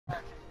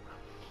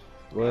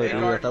What, dude,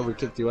 I thought we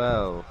kicked you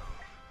out.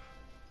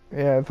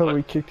 Yeah, I thought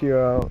we kicked you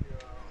out.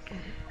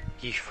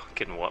 You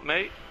fucking what,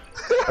 mate?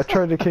 I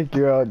tried to kick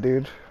you out,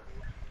 dude.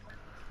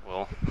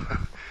 Well,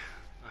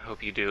 I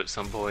hope you do at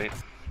some point.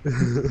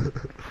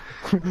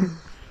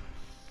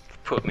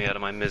 Put me out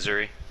of my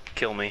misery.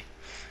 Kill me.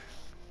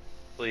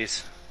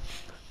 Please.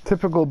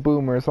 Typical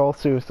boomers, all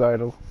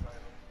suicidal.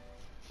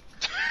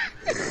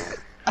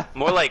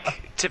 More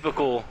like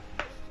typical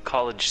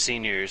college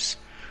seniors,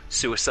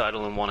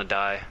 suicidal and want to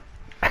die.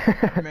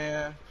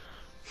 Man.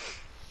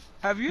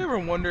 Have you ever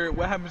wondered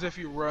what happens if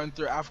you run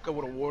through Africa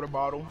with a water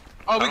bottle?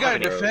 Oh, we gotta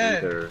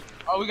defend.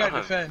 Oh, we gotta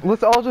defend.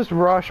 Let's all just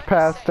rush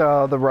past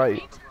the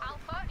right.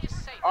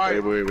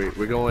 Alright. Wait.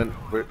 We're going.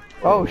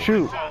 Oh,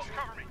 shoot.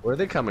 Where are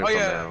they coming from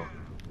now?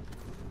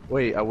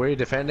 Wait, are we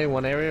defending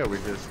one area or we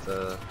just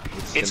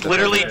It's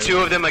literally 2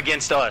 of them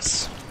against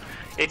us.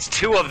 It's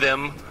 2 of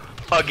them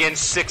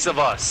against 6 of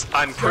us.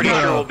 I'm pretty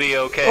sure we'll be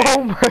okay.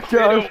 Oh my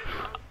gosh.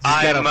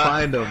 I gotta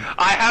find them.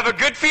 I have a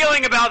good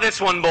feeling about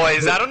this one,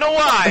 boys. I don't know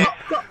why.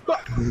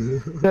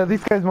 Yeah,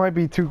 these guys might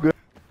be too good.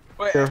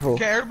 Wait, Careful.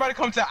 Can everybody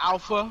come to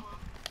Alpha?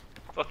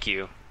 Fuck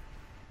you.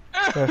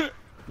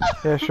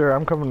 Yeah, sure,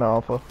 I'm coming to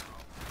Alpha.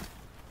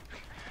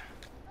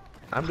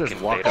 I'm just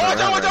Fucking walking beta.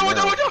 around.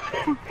 Watch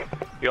out!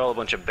 You're all a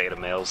bunch of beta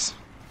males.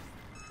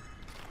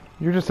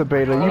 You're just a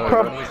beta.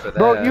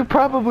 Bro, you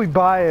probably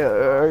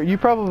you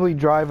probably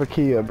drive a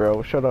Kia,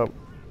 bro. Shut up.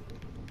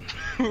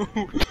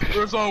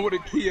 What's on with a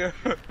Kia?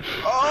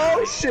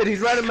 Oh shit, he's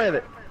right in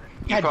minute.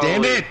 God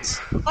damn it!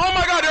 Oh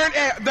my god,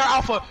 they're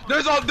Alpha.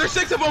 There's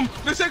 6 of them.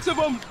 There's 6 of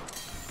them.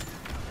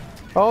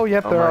 Oh,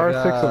 yep, there are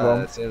 6 of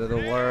them. It's the end of the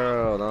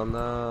world. Oh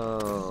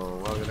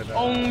no. We're gonna die.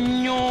 Oh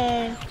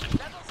no.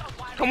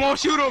 Come on,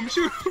 shoot him.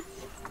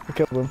 I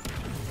killed them.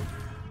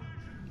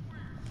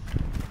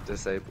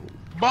 Disabled.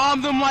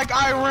 Bomb them like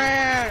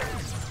Iran.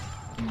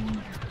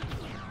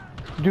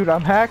 Dude,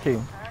 I'm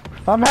hacking.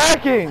 I'm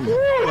hacking!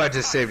 Ooh, I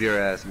just saved your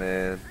ass,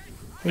 man.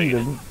 You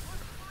didn't.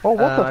 Oh,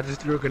 what the? I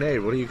just threw a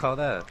grenade. What do you call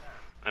that?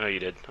 I know you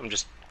did. I'm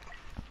just...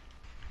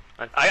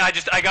 I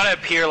gotta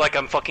appear like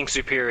I'm fucking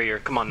superior.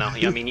 Come on now.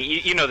 I mean,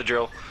 you know the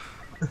drill.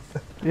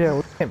 Yeah,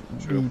 we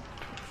can't be...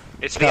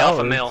 It's the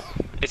alpha male.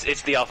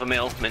 It's the alpha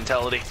male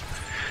mentality.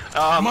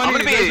 I'm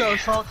gonna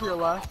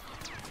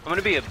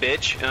be a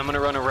bitch, and I'm gonna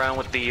run around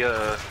with the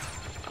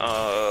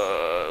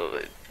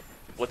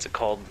what's it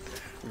called?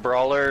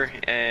 Brawler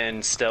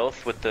and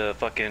stealth with the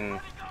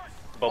fucking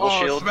bubble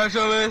shield.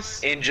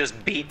 Specialist. And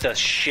just beat the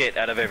shit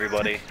out of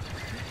everybody.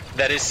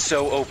 That is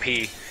so OP.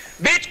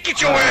 Bitch, get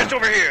your ass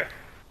over here!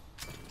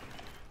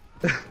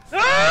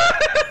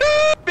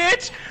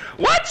 Bitch!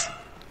 What?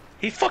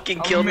 He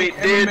fucking killed me,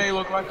 dude. MMA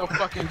look like a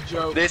fucking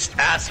joke. This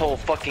asshole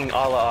fucking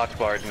Allah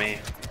Akbar'd me.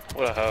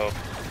 What a hoe.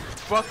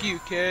 Fuck you,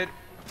 kid.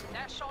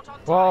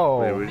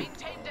 Whoa.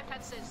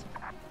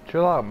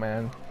 Chill out,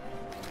 man.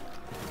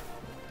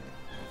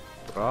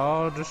 We're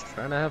all just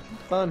trying to have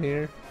fun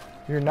here.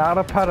 You're not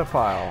a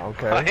pedophile,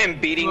 okay? I am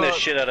beating the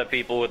shit out of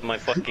people with my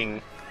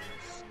fucking...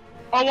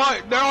 Oh,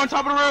 what? They're on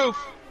top of the roof!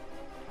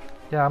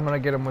 Yeah, I'm gonna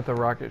get him with a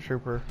rocket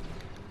trooper.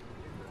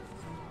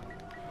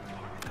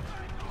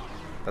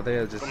 I think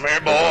I just... Come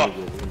here, boy!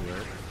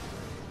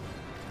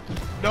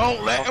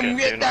 Don't let him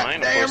get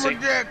that damn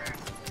reject!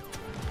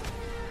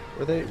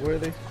 Where are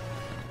they?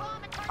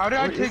 How did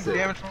I take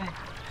damage from him?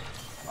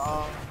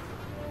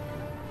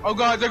 Oh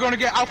god, they're gonna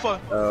get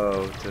Alpha!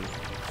 Oh,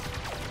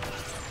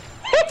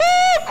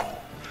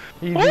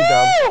 Easy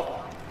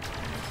dub.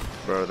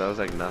 bro, that was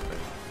like nothing.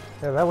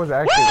 Yeah, that was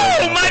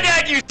actually Woo! My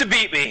dad used to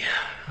beat me!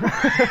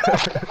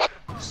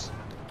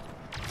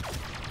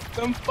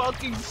 Them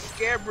fucking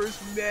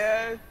scabbers,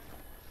 man.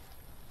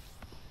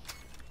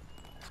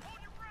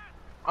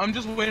 I'm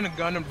just waiting to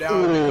gun them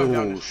down and they come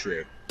down the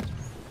strip.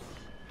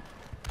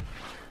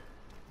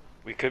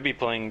 We could be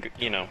playing,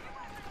 you know,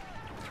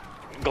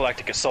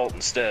 Galactic Assault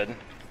instead.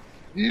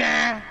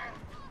 Nah!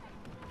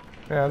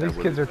 Yeah, these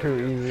kids are too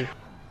easy.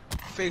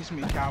 Face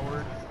me,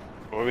 coward.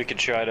 Or we could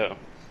try to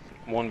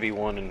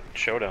 1v1 in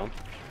Showdown.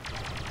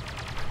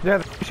 Yeah,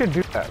 we should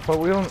do that, but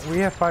we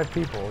have 5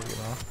 people, you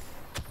know.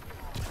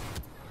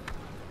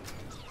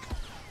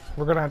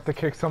 We're gonna have to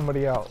kick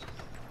somebody out.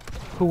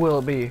 Who will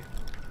it be?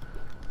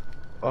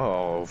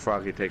 Oh,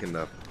 Froggy taking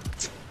the...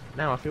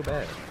 Now I feel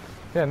bad.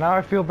 Yeah, now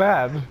I feel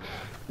bad.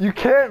 You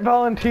can't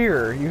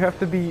volunteer. You have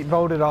to be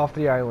voted off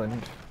the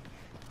island.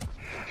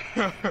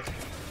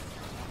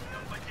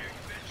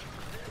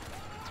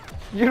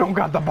 You don't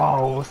got the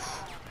balls.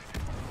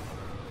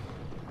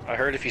 I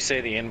heard if you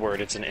say the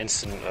N-word, it's an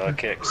instant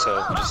kick,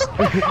 so just...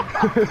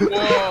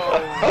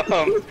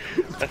 Whoa!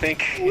 I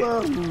think...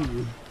 Whoa.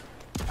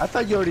 I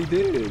thought you already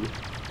did.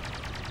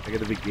 Like at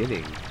the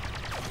beginning.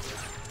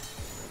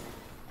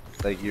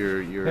 Like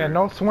you're... Yeah,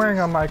 no swearing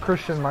on my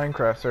Christian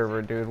Minecraft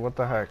server, dude. What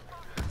the heck?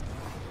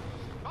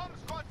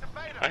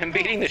 I'm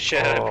beating the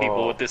shit out of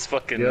people with this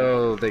fucking...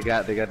 Yo, they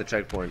got the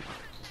checkpoint.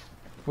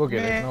 We'll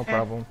get it, no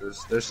problem.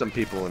 There's some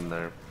people in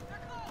there.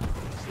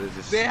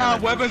 They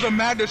have weapons of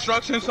mad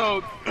destruction,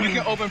 so you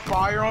can open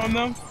fire on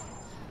them.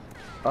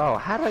 Oh,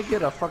 how did I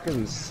get a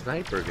fucking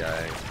sniper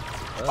guy?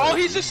 Oh,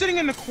 he's just sitting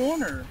in the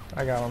corner.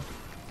 I got him.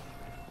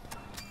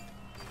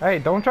 Hey,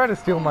 don't try to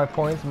steal my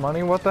points,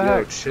 money. What the Yo,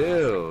 heck?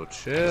 chill.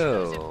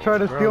 Try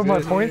to steal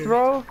my points,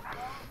 bro?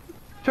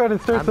 Try to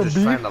start some beef?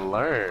 I'm just trying to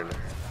learn.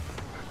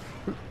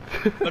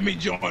 Let me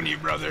join you,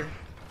 brother.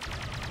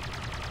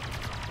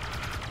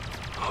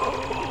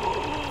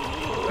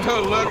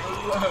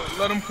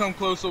 let him come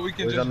close so we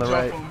can just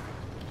jump him.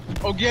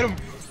 Oh, get him!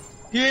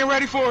 He ain't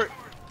ready for it.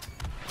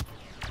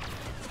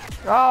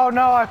 Oh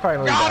no, I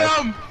finally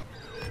got him!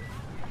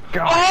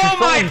 Oh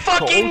my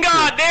fucking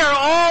god! They're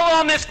all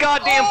on this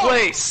goddamn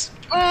place.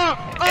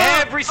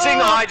 Every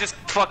single. I just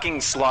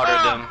fucking slaughtered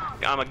them.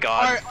 I'm a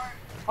god. Alright,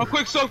 I'm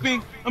quick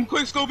scoping. I'm a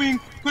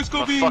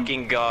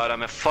fucking god.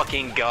 I'm a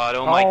fucking god.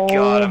 Oh my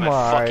god, I'm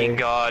a fucking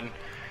god.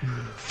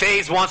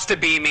 FaZe wants to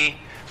be me.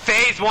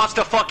 FaZe wants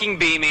to fucking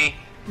be me.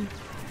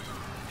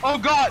 Oh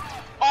god.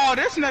 Oh,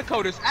 this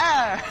netcode is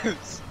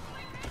ass.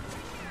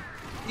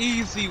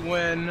 Easy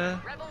win. No,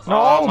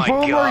 oh my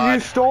Boomer, god. you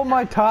stole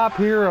my top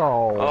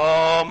hero.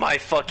 Oh my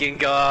fucking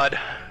god.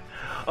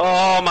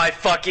 Oh my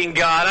fucking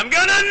god. I'm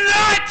gonna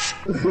nut!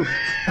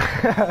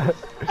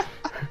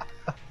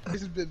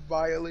 This has been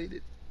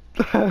violated.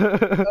 I'd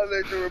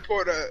like to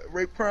report a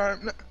rape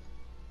crime.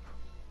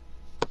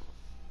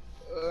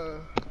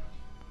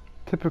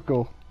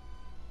 Typical.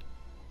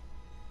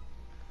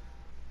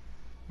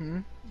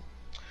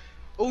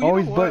 Oh,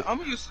 you know what?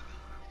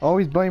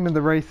 Always blaming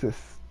the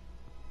racists.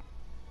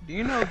 Do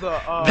you know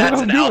the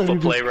That's an alpha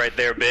play right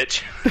there,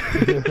 bitch.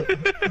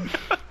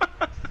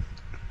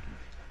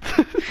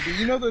 Do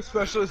you know the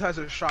specialist has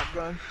a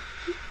shotgun?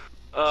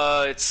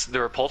 It's the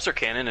repulsor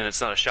cannon, and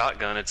it's not a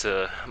shotgun, it's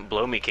a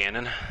blow me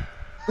cannon.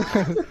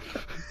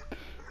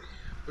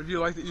 Would you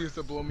like to use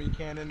the blow me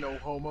cannon, no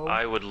homo?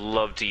 I would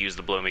love to use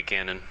the blow me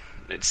cannon,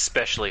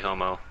 especially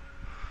homo.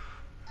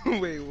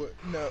 Wait, what?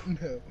 No.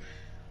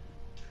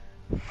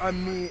 I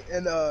mean,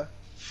 in a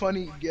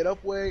funny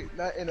get-up way,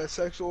 not in a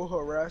sexual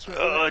harassment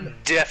way.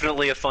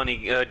 Definitely a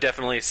funny,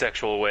 definitely a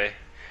sexual way.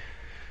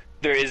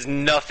 There is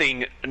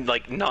nothing,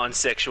 like,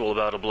 non-sexual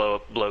about a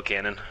blow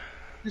cannon.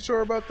 You sure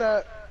about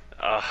that?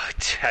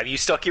 Have you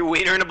stuck your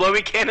wiener in a blow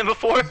me cannon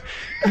before?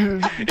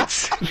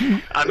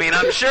 I mean,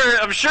 I'm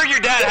sure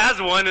your dad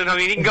has one, and I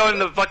mean, he can go in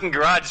the fucking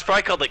garage. It's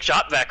probably called, like,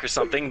 ShopVac or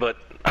something, but,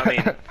 I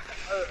mean...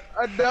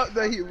 I doubt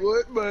that he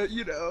would, but,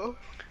 you know.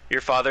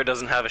 Your father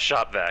doesn't have a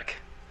ShopVac.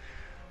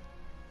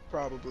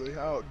 Probably,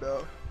 I don't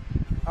know.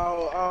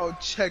 I'll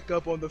check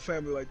up on the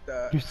family like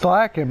that. You're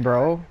slacking,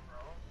 bro.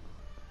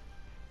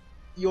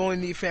 You only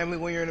need family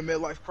when you're in a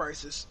midlife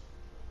crisis.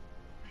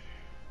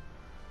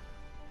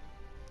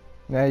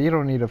 Nah, you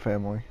don't need a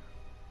family.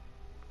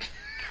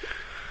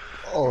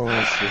 Oh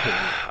shit.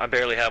 I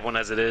barely have one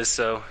as it is,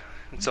 so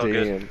it's all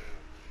good.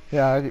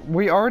 Yeah,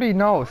 we already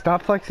know.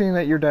 Stop flexing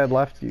that your dad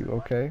left you,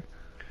 okay?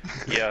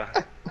 Yeah.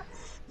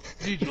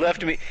 He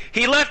left me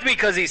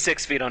because he's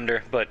 6 feet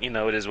under, but you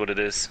know, it is what it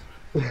is.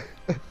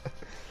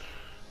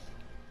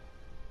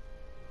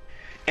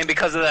 And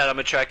because of that, I'm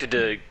attracted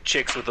to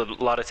chicks with a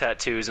lot of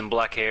tattoos and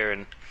black hair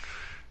and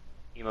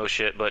emo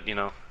shit, but you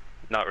know,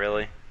 not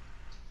really.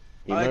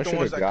 I like the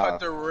ones that cut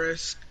their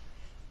wrists.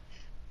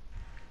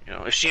 You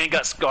know, if she ain't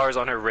got scars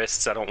on her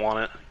wrists, I don't want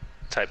it.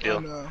 Type deal. Oh,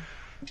 no.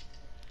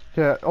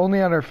 Yeah,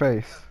 only on her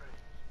face.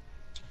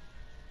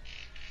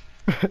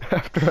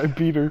 After I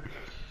beat her.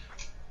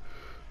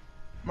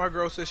 My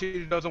girl says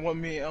she doesn't want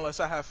me unless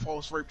I have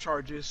false rape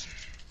charges.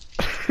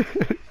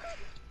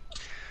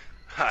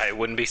 I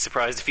wouldn't be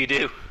surprised if you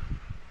do.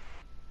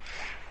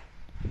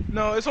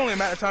 No, it's only a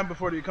matter of time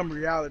before they become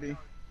reality.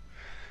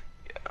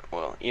 Yeah,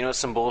 well, you know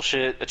some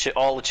bullshit?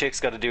 All the chicks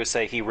gotta do is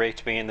say he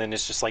raped me and then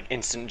it's just like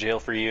instant jail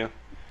for you.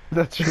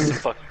 That's true.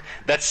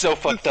 That's so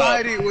fucked up.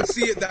 Society would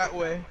see it that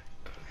way.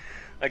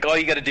 Like, all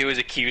you gotta do is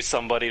accuse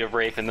somebody of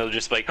rape and they'll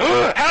just be like,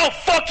 how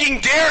fucking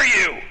dare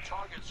you!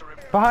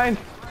 Behind!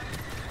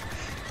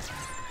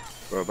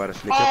 Bro, about to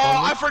sneak up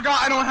on me? I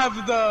forgot I don't have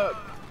the...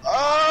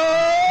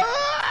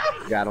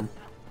 Got him.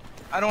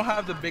 I don't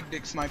have the big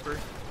dick sniper.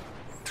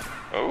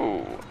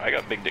 Oh, I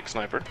got big dick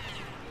sniper.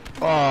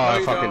 Oh,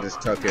 I fucking just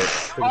took it.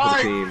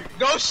 Alright, team.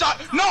 go shot.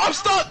 No, I'm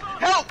stuck.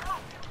 Help.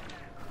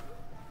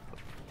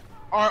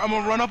 Alright, I'm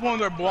gonna run up on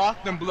their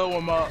block, then blow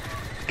them up.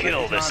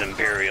 Kill this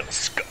Imperial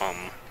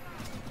scum.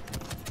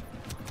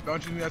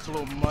 Don't you think that's a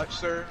little much,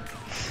 sir?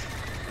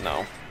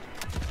 No.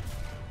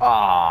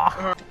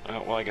 Ah.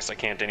 Well, I guess I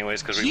can't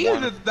anyways because we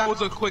won. That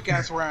was a quick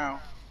ass round.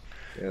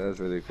 Yeah, that was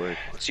really quick.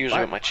 It's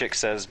usually what my chick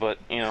says, but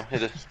you know,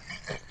 it is.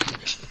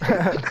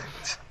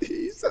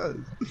 Jesus.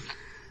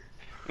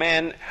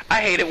 Man,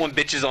 I hate it when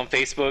bitches on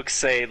Facebook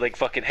say like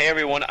fucking, hey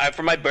everyone,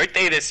 for my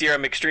birthday this year,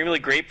 I'm extremely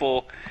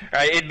grateful.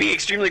 It'd be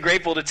extremely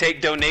grateful to take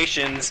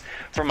donations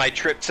for my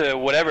trip to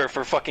whatever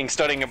for fucking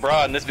studying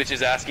abroad, and this bitch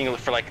is asking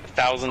for like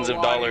thousands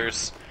of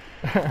dollars.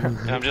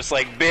 And I'm just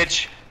like,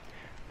 bitch,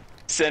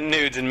 send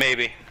nudes and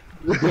maybe.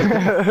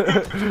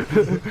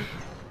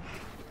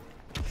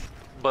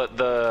 But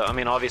I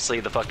mean, obviously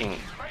the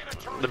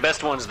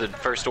best one's the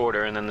first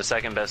order, and then the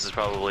second best is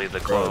probably the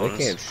clones. Bro,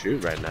 they can't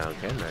shoot right now,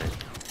 can they?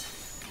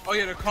 Oh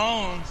yeah, the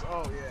cones.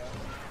 Oh yeah.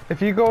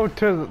 If you go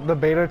to the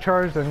beta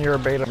charge, then you're a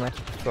beta man.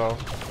 So.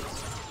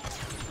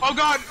 Oh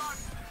god.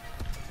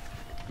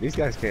 These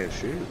guys can't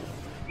shoot.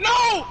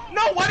 No!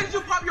 No! Why did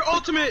you pop your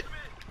ultimate?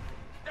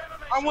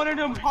 I wanted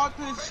him to pop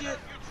this shit.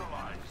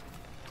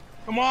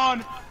 Come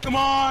on! Come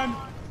on!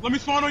 Let me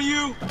spawn on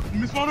you! Let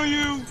me spawn on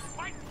you!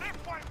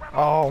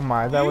 Oh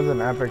my, that was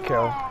an epic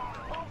kill.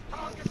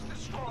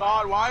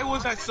 God, why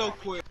was that so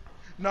quick?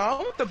 No, I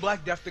want the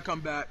Black Death to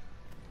come back.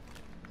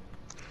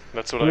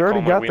 That's what We I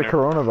already call my got the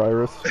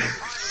coronavirus.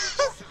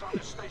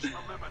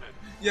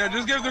 Yeah,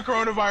 just give the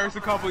coronavirus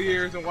a couple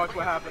years and watch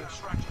what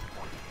happens.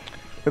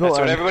 That's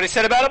what everybody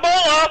said about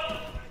Ebola!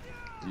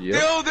 Yep.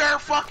 Still their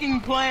fucking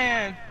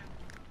plan!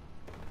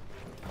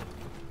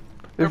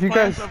 If you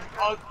guys...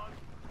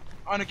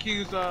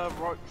 Unaccused of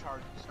road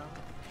charges, huh?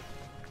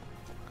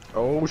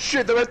 Oh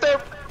shit, they're right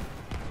there!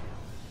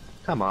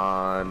 Come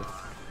on.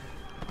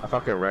 I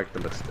fucking wrecked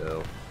them, but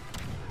still.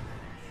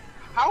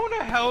 How in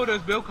the hell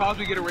does Bill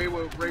Cosby get away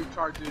with rape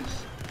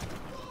charges?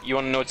 You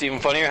wanna know what's even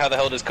funnier? How the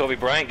hell does Kobe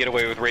Bryant get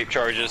away with rape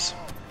charges?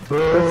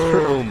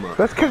 Boom!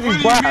 That's because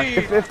he's black.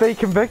 If they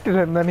convicted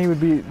him, then you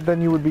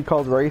would be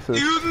called racist.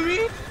 Excuse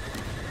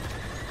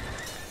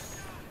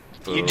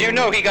me? You do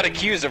know he got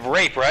accused of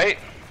rape, right?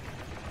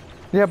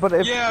 Yeah, but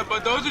if Yeah,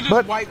 but those are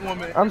just white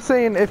women. I'm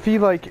saying if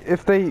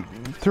they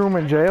threw him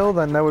in jail,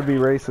 then that would be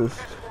racist.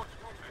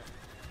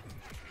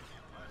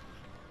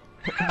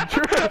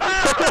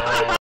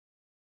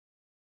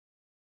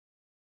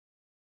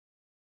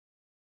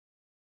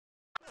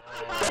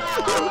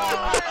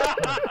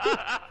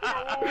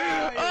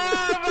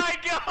 Oh my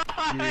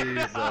god!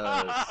 Jesus.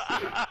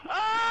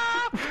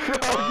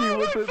 Froggy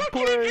with his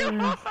plays.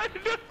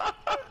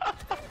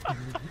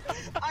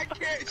 I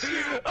can't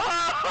shoot.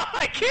 Oh,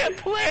 I can't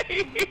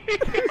play!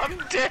 I'm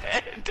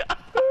dead!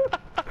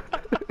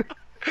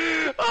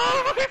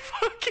 Oh my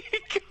fucking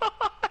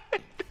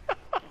god!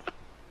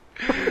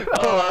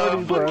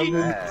 Oh, fucking...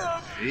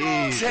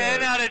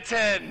 10 out of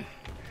 10!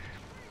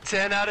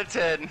 10 out of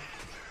 10.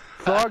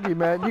 Froggy,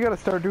 man, you gotta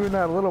start doing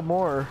that a little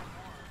more.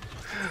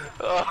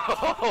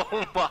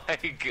 Oh my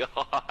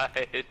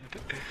god!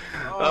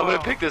 I'm gonna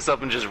pick this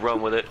up and just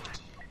run with it.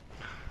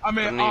 I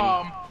mean,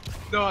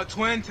 the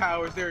Twin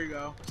Towers, there you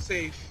go.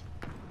 Safe.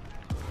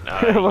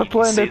 Let's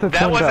land at the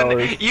Twin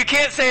Towers. You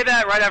can't say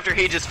that right after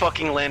he just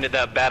fucking landed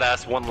that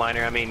badass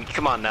one-liner. I mean,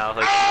 come on now.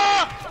 Like,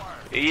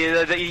 you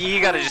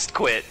gotta just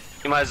quit.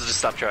 You might as well just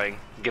stop trying.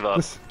 Give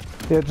up.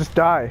 Just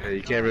die. Yeah,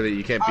 you can't beat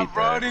that. I'm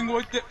riding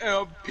with the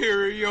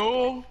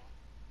Imperial.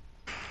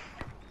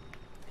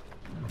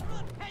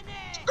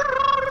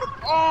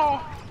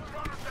 Oh!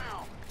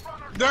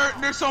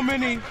 There's so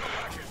many.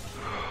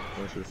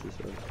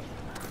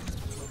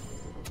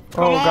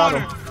 Oh, got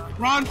on. him.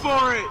 Run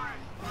for it.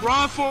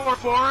 Run for it,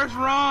 Forrest.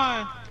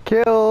 Run.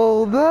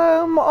 Kill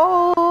them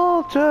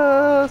all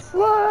just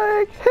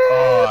like Hitler.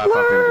 Oh, I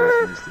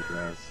fucking missed it,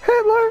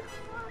 Hitler.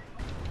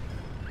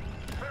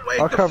 Wake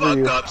I'll the cover fuck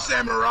you. up,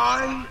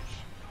 samurai.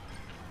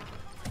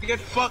 Get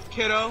fucked,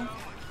 kiddo.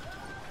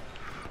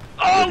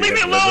 Oh, leave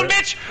me alone,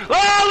 bitch!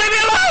 Oh, leave me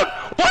alone!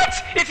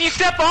 What? If you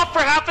step off for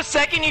half a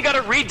second, you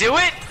gotta redo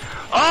it?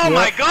 Oh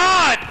my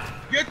god!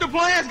 Get the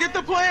plans, get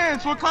the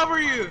plans. We'll cover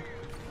you.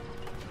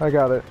 I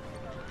got it.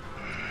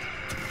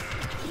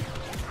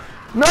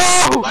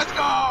 No! Let's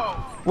go.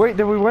 Wait,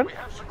 did we win?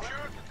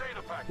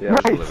 Yeah,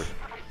 Nice.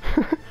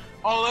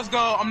 Oh, let's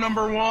go. I'm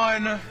number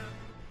 1.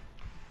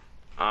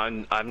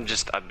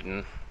 I've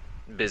been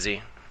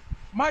busy.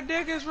 My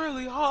dick is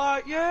really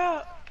hot,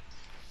 yeah.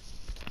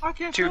 I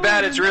can't. Too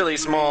bad it's really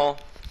small.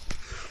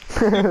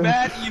 Too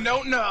bad you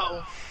don't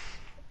know.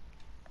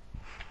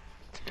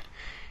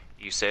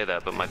 You say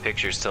that, but my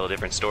pictures tell a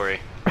different story.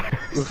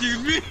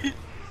 Excuse me.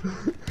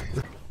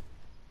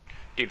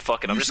 Dude,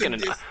 fuck it. I'm just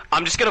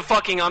gonna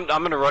fucking. I'm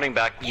gonna running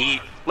back.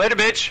 Yeet. Later,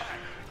 bitch.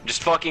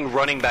 Just fucking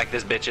running back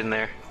this bitch in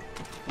there.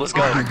 Let's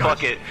go.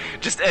 Fuck it.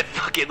 Just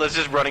fuck it. Let's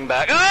just running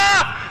back.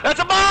 Ah! That's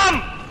a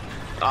bomb.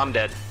 I'm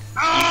dead.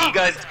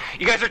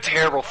 You guys are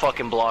terrible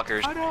fucking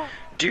blockers.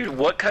 Dude,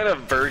 what kind of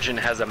virgin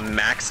has a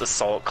max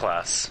assault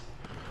class?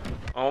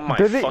 Oh my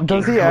fucking god.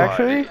 Does he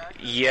actually?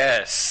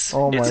 Yes.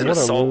 Oh my, it's an what a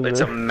assault. loser. It's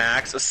a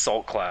max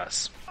assault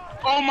class.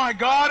 Oh my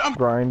god, I'm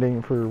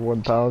Grinding for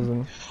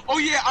 1,000. Oh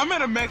yeah, I'm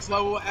at a max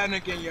level with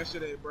Anakin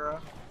yesterday, bro.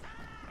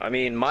 I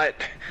mean,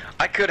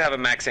 I could have a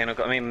max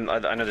Anakin. I mean,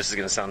 I know this is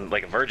gonna sound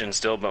like a virgin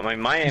still, but my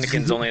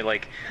Anakin's only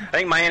like, I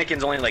think my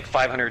Anakin's only like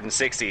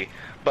 560.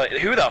 But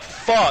who the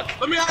fuck?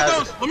 Let me have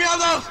those. Let me have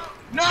those.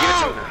 No.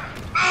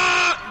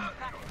 Ah!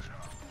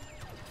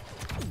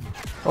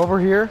 Over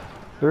here,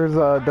 there's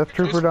a Death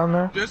Trooper down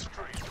there.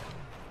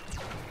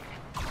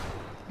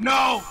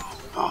 No.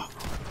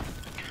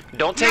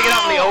 Don't take it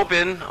out in the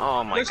open.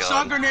 Oh my This god.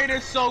 sun grenade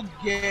is so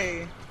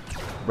gay.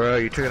 Bro,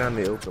 you took it out in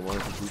the open. Why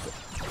don't you keep it?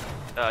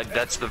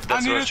 That's what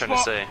I was trying to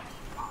say.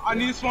 I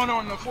need to spawn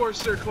on the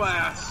Forester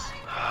class.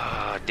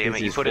 Ah, damn it!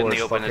 This You is put it in the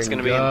Forrest open. It's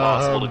gonna fucking be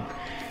impossible to.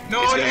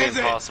 No, It's it gonna be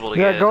isn't. impossible to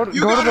Yeah, get. go to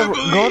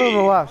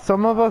the left.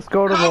 Some of us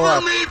go to the Cover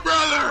left. me,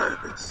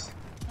 brothers.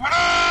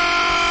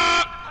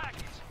 Ah!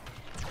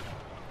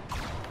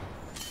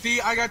 See,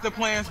 I got the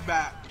plans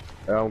back.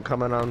 I'm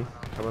coming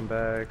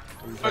back.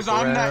 Cause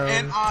I'm that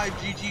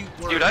N-I-G-G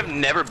word. Dude, I've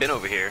never been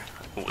over here.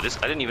 Ooh, I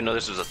didn't even know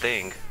this was a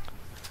thing.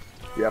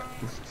 Yep.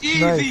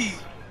 Easy.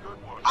 Nice.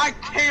 I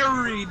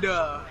carried.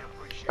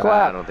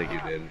 I don't think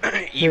you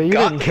did. You you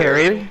got didn't there.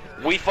 carry. And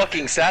we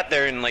fucking sat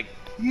there and like.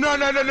 No.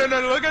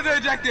 Look at the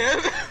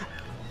objective.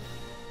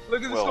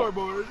 Look at the Well.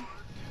 scoreboard.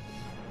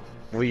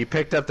 Well, you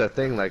picked up the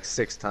thing like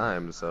 6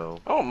 times, so.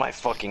 Oh my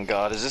fucking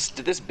god! Did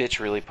this bitch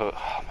really put?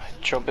 Oh my,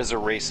 Trump is a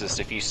racist.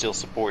 If you still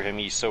support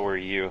him, so are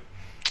you.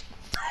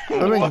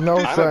 That makes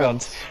no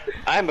sense.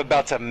 I'm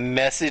about to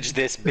message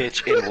this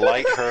bitch and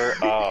light her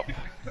up.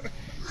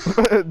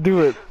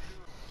 Do it.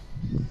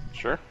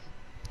 Sure.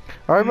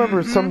 I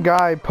remember some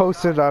guy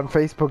posted on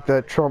Facebook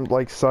that Trump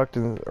like sucked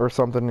or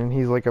something, and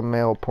he's like a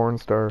male porn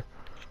star.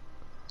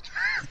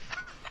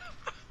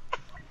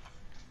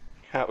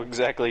 How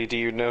exactly do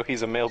you know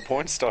he's a male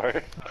porn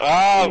star?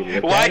 Oh,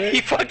 why are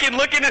you fucking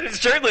looking at his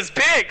shirtless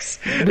pics?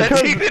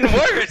 That's even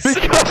worse.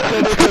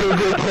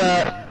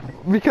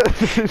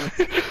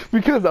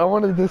 Because I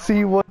wanted to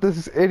see what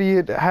this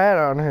idiot had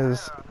on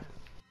his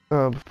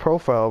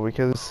profile,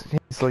 because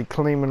he's like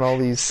claiming all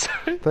these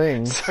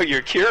things. So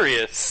you're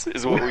curious,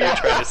 is what you're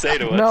trying to say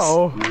to us?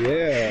 No.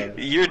 Yeah.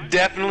 You're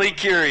definitely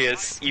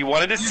curious. You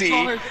wanted to see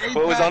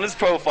what was on his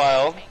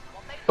profile.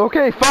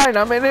 Okay, fine.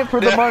 I'm in it for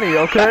the money.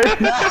 Okay.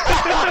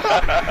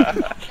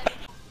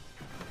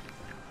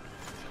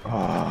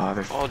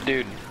 Oh,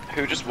 dude,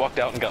 who just walked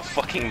out and got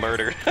fucking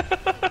murdered?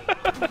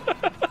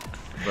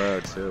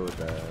 Bro, chill with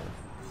that.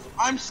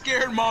 I'm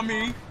scared,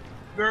 mommy.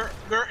 They're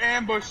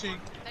ambushing.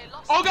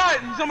 Oh god,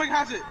 somebody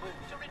has it.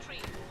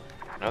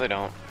 No, they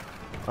don't.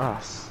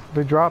 Us.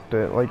 They dropped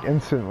it like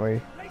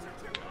instantly.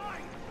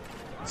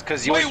 It's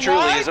because yours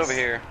truly is over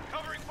here.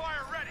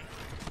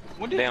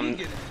 When did he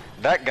get it?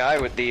 That guy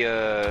with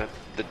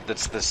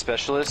that's the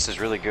specialist is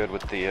really good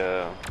with the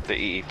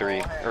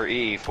EE3 or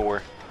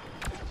EE4.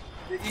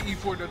 The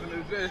EE4 doesn't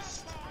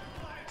exist.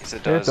 Yes,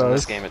 it does. In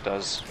this game, it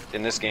does.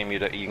 In this game, you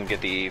can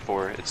get the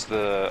EE4. It's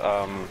the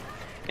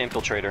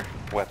infiltrator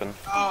weapon.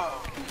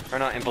 Oh. Or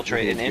not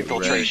infiltrate, an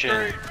infiltration.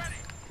 E3.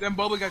 Then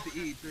Bubba got the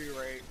EE3,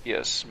 right?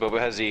 Yes, Bubba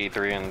has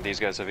EE3 and these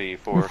guys have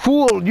EE4.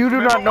 Fool! You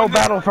do not know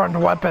Battlefront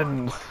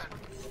weapons.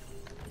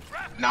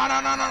 No.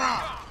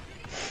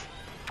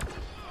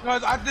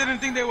 Because I didn't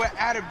think they would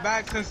add it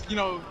back since,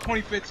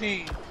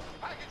 2015.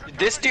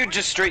 This dude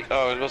just straight.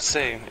 Oh, let's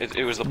say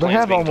it was the They planes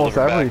have being almost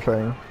delivered back.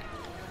 everything.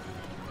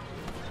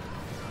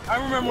 I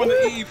remember when the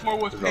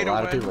EE4 was There's paid a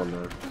lot away. of people in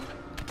there.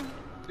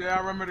 Yeah, I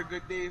remember the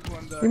good days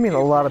when the. You mean a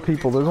EE4 lot of was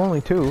people? paid. There's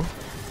only 2.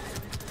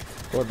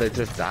 Well, they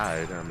just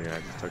died. I mean, I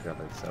just took out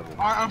like 7.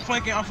 Alright, I'm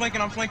flanking. Oh,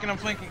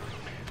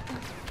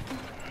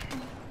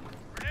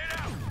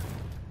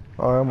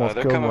 I almost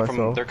They're killed coming myself.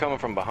 from. They're coming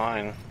from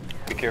behind.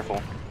 Be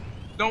careful.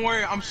 Don't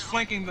worry, I'm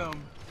flanking them.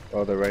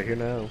 Oh, they're right here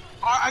now.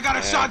 Alright, I got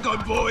a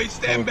shotgun, boys.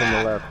 Stand Coming from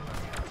the back. left.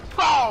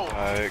 Oh!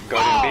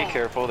 Guardian, be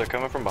careful. They're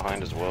coming from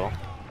behind as well.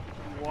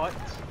 What?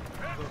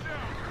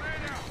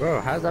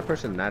 Bro, how's that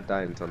person not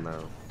die until now?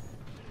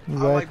 I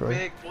like Exactly.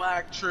 big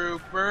black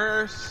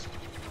troopers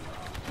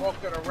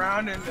walking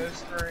around in this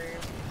stream.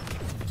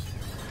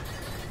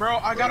 Bro,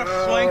 I gotta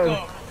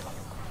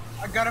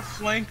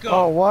flank them.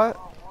 Oh, what?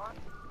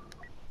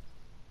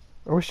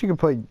 I wish you could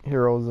play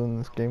heroes in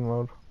this game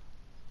mode.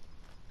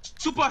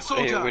 Super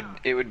soldier.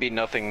 It would be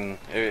nothing.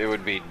 It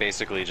would be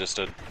basically just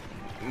a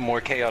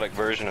more chaotic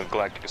version of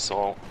Galactic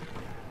Assault.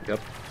 Yep.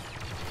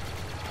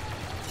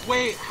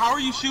 Wait, how are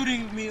you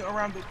shooting me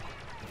around the? You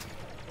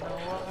know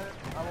what?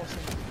 I won't say.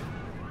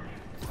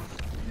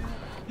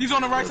 He's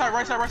on the right side.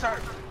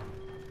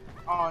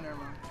 Oh, never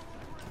mind.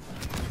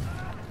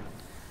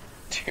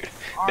 Dude,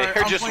 Alright,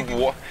 they're I'm just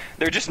flanking.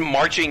 they're just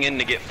marching in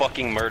to get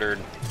fucking murdered.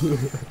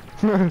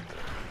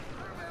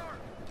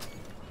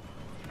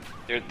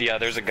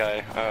 There's a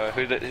guy.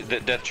 Who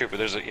the death trooper?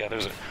 There's a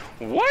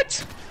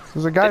what?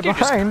 There's a guy That dude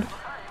behind.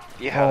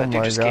 Yeah, Oh that dude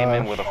my just came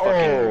in gosh. with a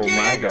fucking. Oh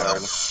my Get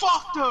god.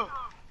 fucked up.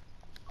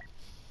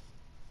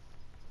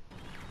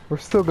 We're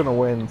still gonna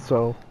win,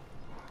 so.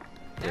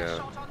 Yeah.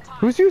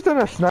 Who's using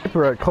a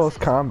sniper at close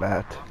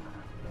combat?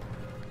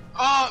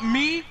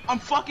 Me? I'm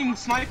fucking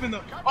sniping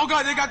them. Oh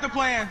god, they got the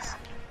plans.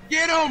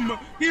 Get him!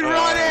 He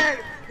running!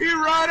 He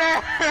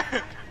running!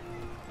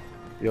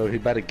 Yo, he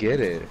better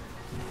get it.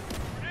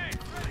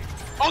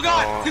 Oh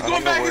god, Oh, he's I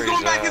going don't know back, where he's going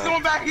he's back, at. he's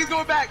going back, he's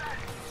going back!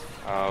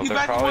 He's They're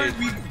back probably. towards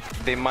me.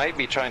 They might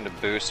be trying to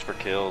boost for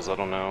kills. I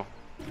don't know.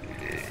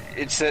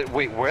 It said,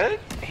 wait, what?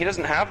 He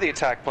doesn't have the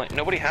attack plan.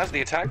 Nobody has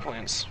the attack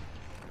plans.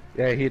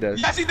 Yeah, he does.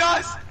 Yes, he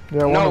does!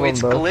 Yeah, one No, of them it's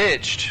does.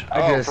 glitched.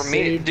 I Oh, just for me,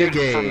 saved the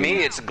dude, for game.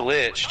 me it's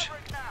glitched.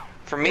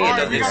 For me, it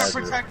Alright, we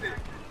doesn't. gotta protect it.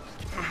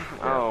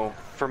 Oh,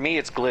 for me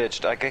it's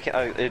glitched.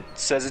 It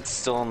says it's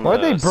still in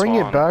Why'd the they bring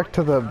spawn. it back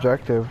to the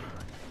objective?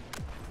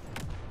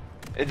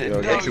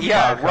 Yo, get your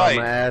Yeah, cock on my right.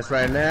 ass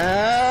right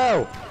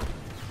now.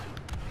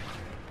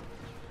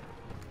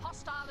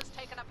 Hostile has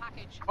taken a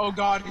package. Oh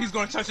god, he's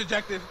gonna touch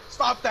objective.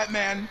 Stop that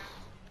man.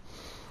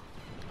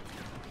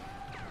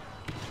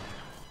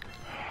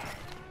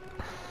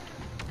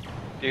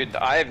 Dude,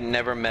 I have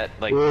never met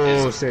like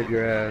save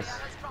your ass.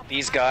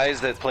 these guys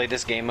that play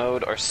this game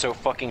mode are so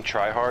fucking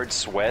tryhard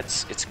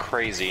sweats. It's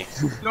crazy.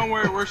 Don't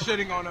worry, we're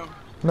shitting on them.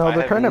 No,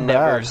 they're kind of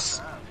bad.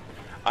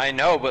 I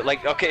know, but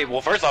like, okay,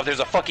 well, first off, there's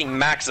a fucking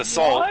max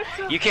assault.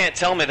 You can't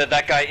tell me that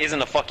that guy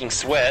isn't a fucking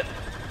sweat.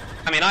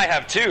 I mean, I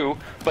have too,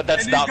 but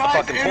that's not the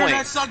fucking point.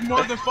 Internet suck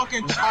more than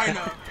fucking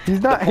China.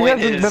 He's not. He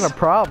hasn't been a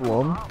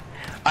problem.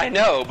 I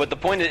know, but the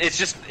point is,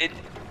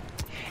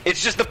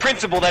 it's just the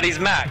principle that he's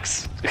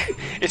max.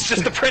 It's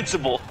just the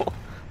principle.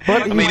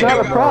 But he's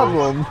not a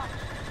problem.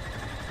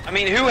 I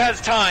mean, who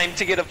has time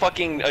to get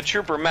a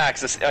trooper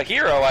max? A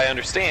hero, I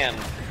understand,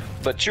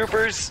 but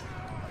troopers,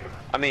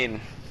 I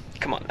mean,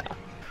 come on now.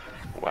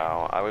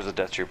 Wow, I was a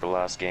death trooper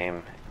last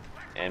game,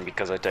 and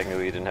because I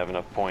technically didn't have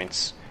enough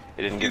points,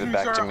 it didn't give it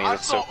back to me.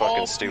 That's so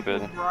fucking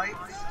stupid. Right?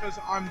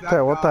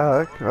 Yeah, what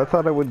the heck? I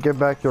thought it would give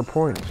back your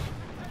points.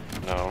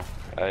 No,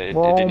 it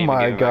didn't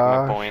even give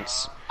back my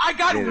points. I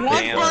got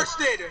one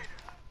bursted!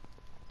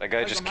 That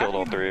guy just killed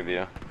all three of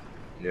you.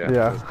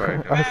 Yeah,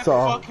 I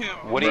saw.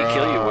 What did he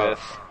kill you with?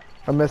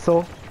 A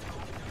missile.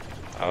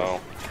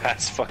 Oh,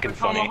 that's fucking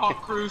funny.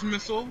 Tomahawk cruise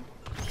missile.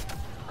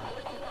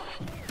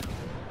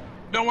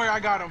 Don't worry,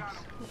 I got him.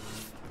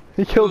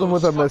 He killed him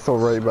with a missile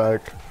right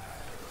back.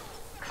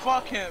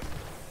 Fuck him.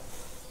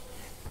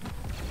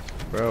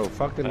 Bro,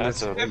 fucking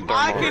that's this. If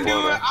I can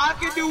do it, I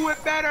can do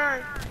it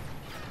better.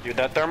 Dude,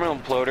 that thermal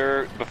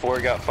imploder, before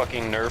it got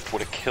fucking nerfed,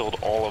 would have killed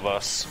all of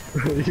us.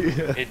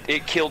 Yeah.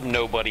 It killed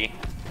nobody.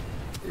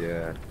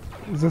 Yeah.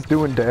 Is this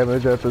doing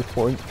damage at this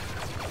point?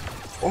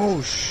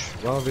 Oh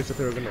well, they said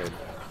they were gonna.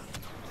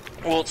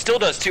 Well, it still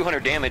does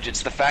 200 damage.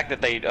 It's the fact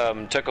that they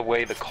took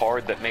away the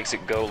card that makes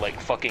it go like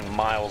fucking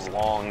miles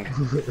long.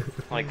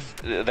 Like,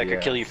 that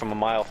could kill you from a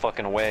mile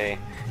fucking away.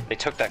 They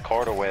took that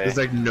card away. There's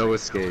like no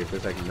escape.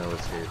 There's like no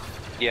escape.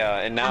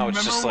 Yeah, and now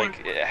it's just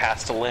like, it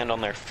has to land on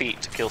their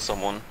feet to kill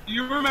someone.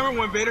 You remember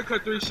when Vader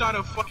could 3-shot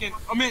a fucking...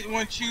 I mean,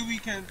 when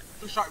Chewie can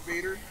 3-shot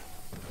Vader?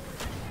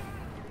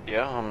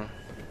 Yeah,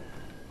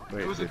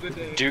 It was a good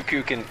day.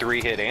 Dooku can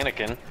 3-hit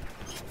Anakin.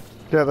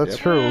 Yeah, that's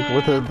true,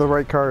 with the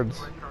right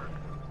cards.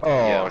 Oh,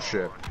 Yeah.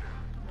 shit.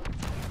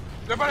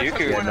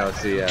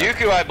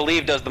 Dooku, I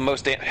believe, does the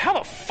most damage. How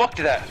the fuck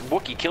did that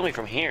Wookiee kill me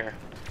from here?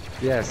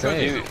 Yeah,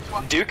 same.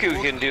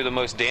 Dooku can do the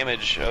most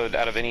damage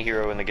out of any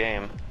hero in the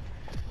game.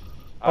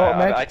 Oh,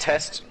 I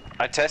tested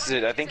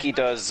it. I think he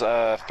does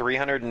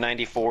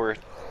 394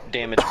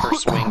 damage per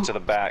swing to the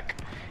back,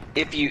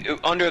 if you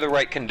under the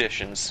right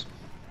conditions.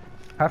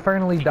 I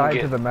finally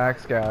died to the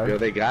max guy. Yo,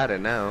 they got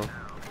it now.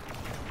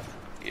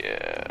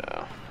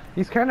 Yeah.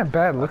 He's kind of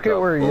bad. Look at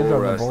where he is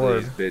on the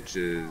board. These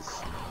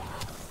bitches.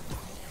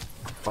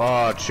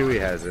 Oh,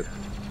 Chewie has it.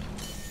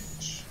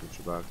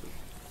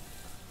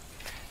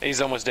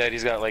 He's almost dead.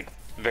 He's got like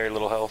very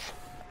little health.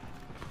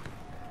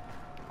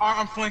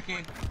 I'm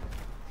flanking.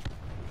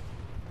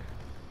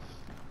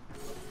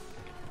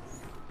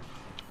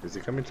 Is he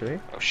coming to me?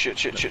 Oh shit.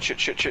 Dude,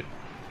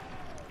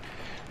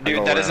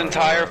 that is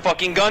entire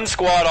fucking gun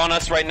squad on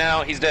us right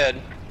now. He's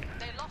dead.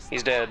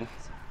 He's dead.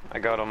 I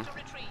got him.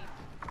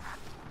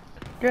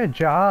 Good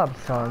job,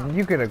 son.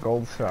 You get a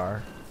gold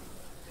star.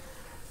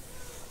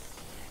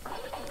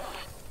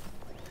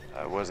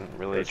 I wasn't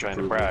really trying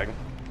to brag.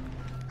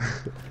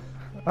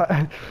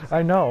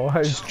 I know.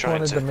 I just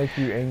wanted to make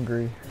you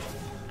angry.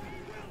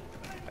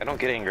 I don't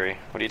get angry.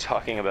 What are you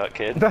talking about,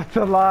 kid? That's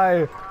a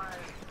lie.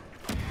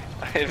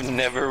 I have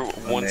never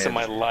once in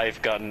my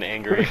life gotten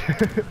angry.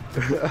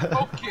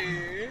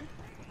 Okay.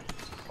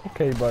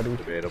 Okay, buddy.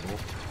 Debatable.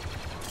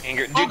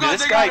 Anger. Dude,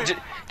 this guy,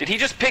 did he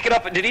just pick it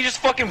up? Did he just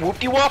fucking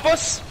whoop-de-wop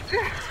us?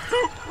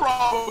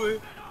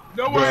 Probably.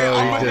 No way.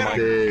 Oh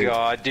my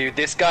god, dude,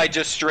 this guy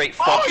just straight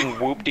fucking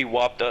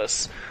whoop-de-wopped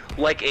us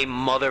like a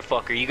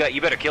motherfucker.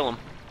 You better kill him.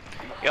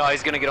 Yeah,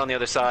 he's gonna get on the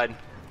other side.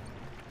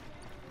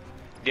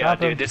 Yeah,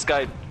 dude, this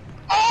guy.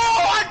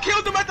 Oh, I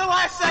killed him at the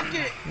last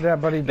second. Yeah,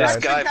 but he died.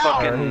 This guy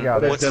fucking. He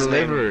got what's his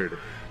name?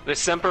 The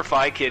Semper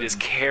Fi kid is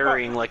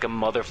carrying like a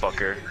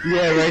motherfucker.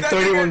 Yeah, right.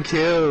 31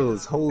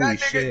 kills. Holy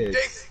shit.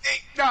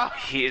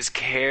 He is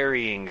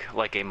carrying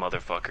like a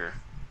motherfucker.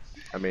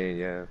 I mean,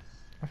 yeah.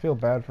 I feel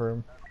bad for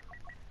him.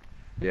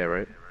 Yeah,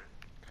 right.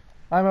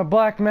 I'm a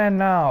black man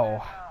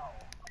now.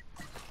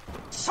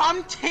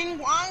 Something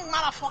wrong,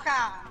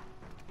 motherfucker.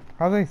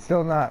 How they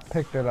still not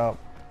picked it up?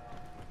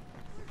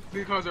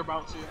 Because they're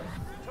about to.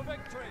 To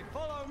victory,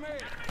 follow me.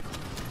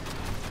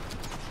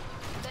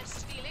 They're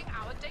stealing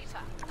our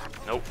data.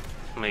 Nope.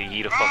 I'm gonna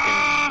yeet a fucking.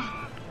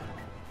 I'm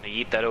gonna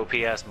yeet that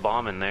OPS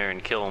bomb in there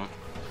and kill him.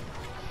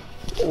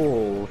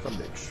 Oh, some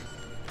bitch.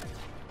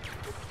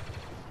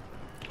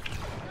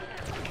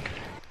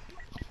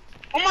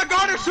 Oh my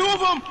god, there's two of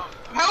them!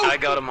 Help! I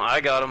got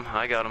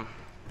him.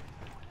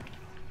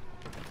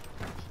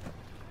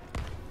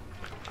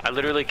 I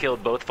literally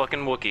killed both fucking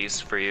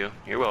Wookiees for you.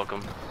 You're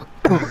welcome.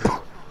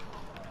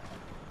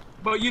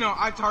 But you know,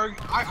 I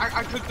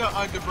took the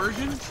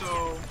diversion,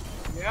 so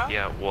yeah.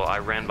 Yeah, well, I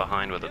ran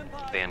behind with a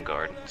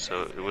Vanguard,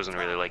 so it wasn't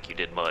really like you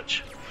did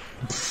much.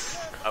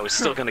 I was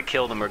still gonna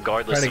kill them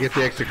regardless Trying to get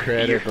the extra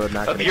credit, but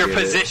not of your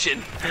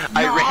position.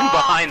 I ran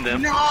behind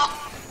them.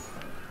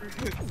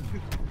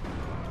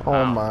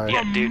 Oh my.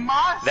 Yeah, dude.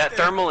 That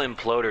thermal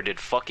imploder did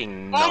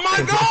fucking nothing. Oh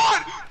my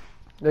god!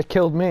 It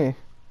killed me.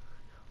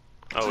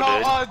 Oh,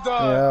 No, dude.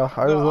 Yeah,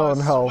 I was low in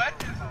health.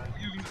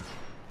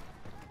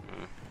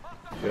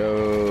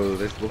 Yo,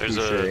 this There's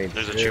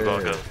a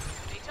Chewbacca.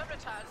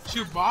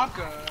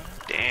 Chewbacca.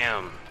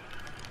 Damn.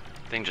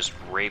 Thing just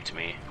raped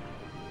me.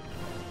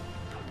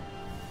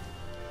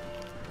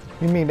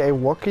 You mean a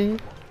Wookiee?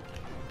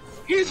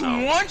 He's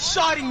No.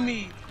 one-shotting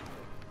me.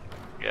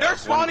 Yeah, They're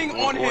spawning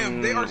on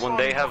him. They are when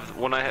they spawning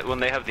have when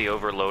they have the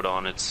overload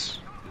on, it's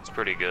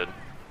pretty good.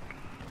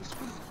 This is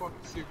fucking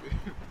stupid.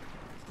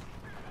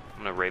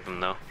 I'm gonna rape him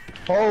though.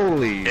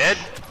 Holy. Dead?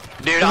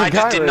 Dude, a I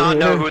just guy did right not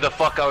know here. who the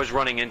fuck I was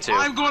running into.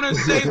 I'm gonna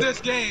save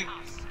this game.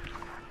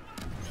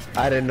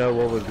 I didn't know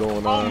what was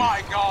going Oh on.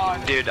 my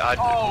god. Dude,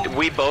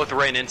 we both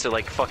ran into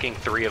like fucking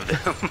 3 of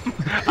them.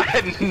 I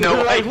had no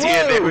You're like,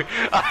 idea they "Whoa!" were.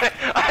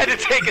 I had to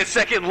take a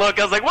second look.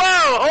 I was like, whoa,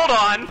 hold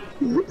on.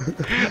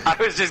 I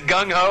was just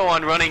gung ho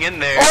on running in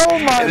there. Oh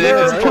my, and then there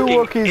just are 2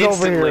 fucking Wookiees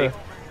over instantly- here.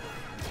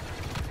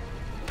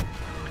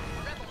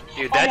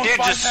 Dude, that Almost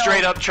dude just 5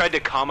 straight health. up tried to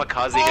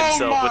kamikaze Oh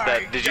himself with my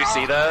that. Did you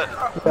see that?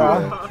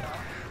 Yeah.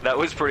 That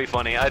was pretty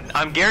funny.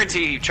 I'm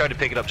guaranteed he tried to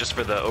pick it up just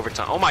for the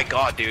overtime. Oh my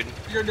god, dude.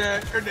 You're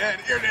dead. You're dead.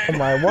 You're dead. Oh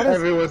my, what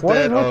Everyone's is with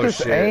dead. Oh, this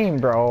shit. aim,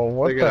 bro?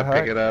 What They're the gonna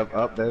heck? pick it up.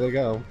 Up there they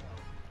go.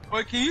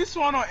 Wait, can you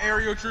spawn on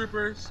aerial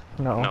troopers?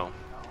 No. No.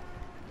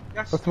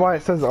 That's why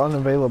it says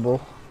unavailable.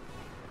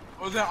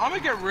 Was that? I'm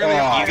gonna get really.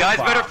 You guys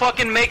better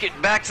fucking make it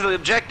back to the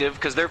objective,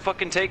 because they're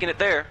fucking taking it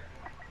there.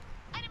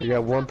 We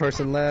got 1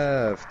 person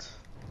left.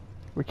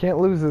 We can't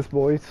lose this,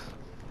 boys.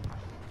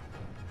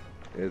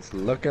 It's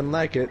looking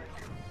like it.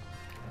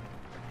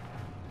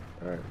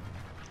 Alright.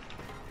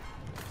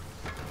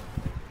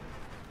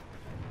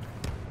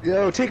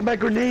 Yo, take my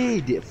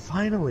grenade!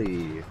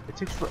 Finally! It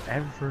takes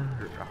forever.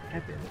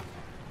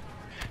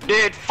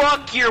 Dude,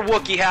 fuck your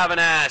Wookiee having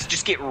ass.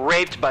 Just get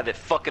raped by the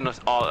fucking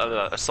assault.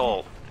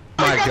 Oh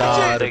my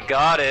god. They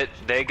got it.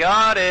 They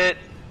got it.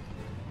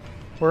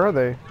 Where are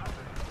they?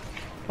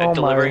 They're Oh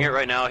delivering my. it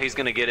right now. He's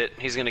gonna get it.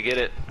 He's gonna get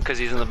it because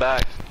he's in the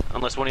back.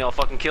 Unless one of y'all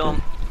fucking kill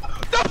him.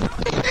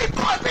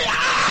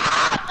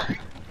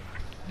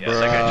 Yeah,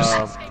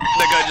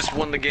 that guy just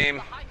won the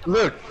game.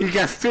 Look, he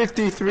got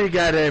 53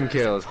 goddamn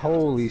kills.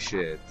 Holy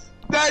shit.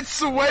 That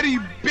sweaty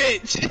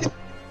bitch.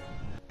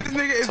 This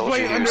nigga is Told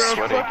you playing he under was a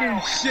sweaty.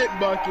 fucking shit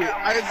bucket.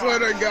 I swear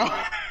to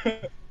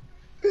God.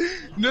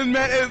 This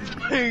man is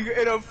playing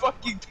in a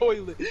fucking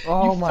toilet.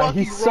 Oh You my,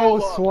 he's fucking so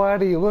roll up.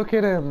 sweaty. Look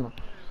at him.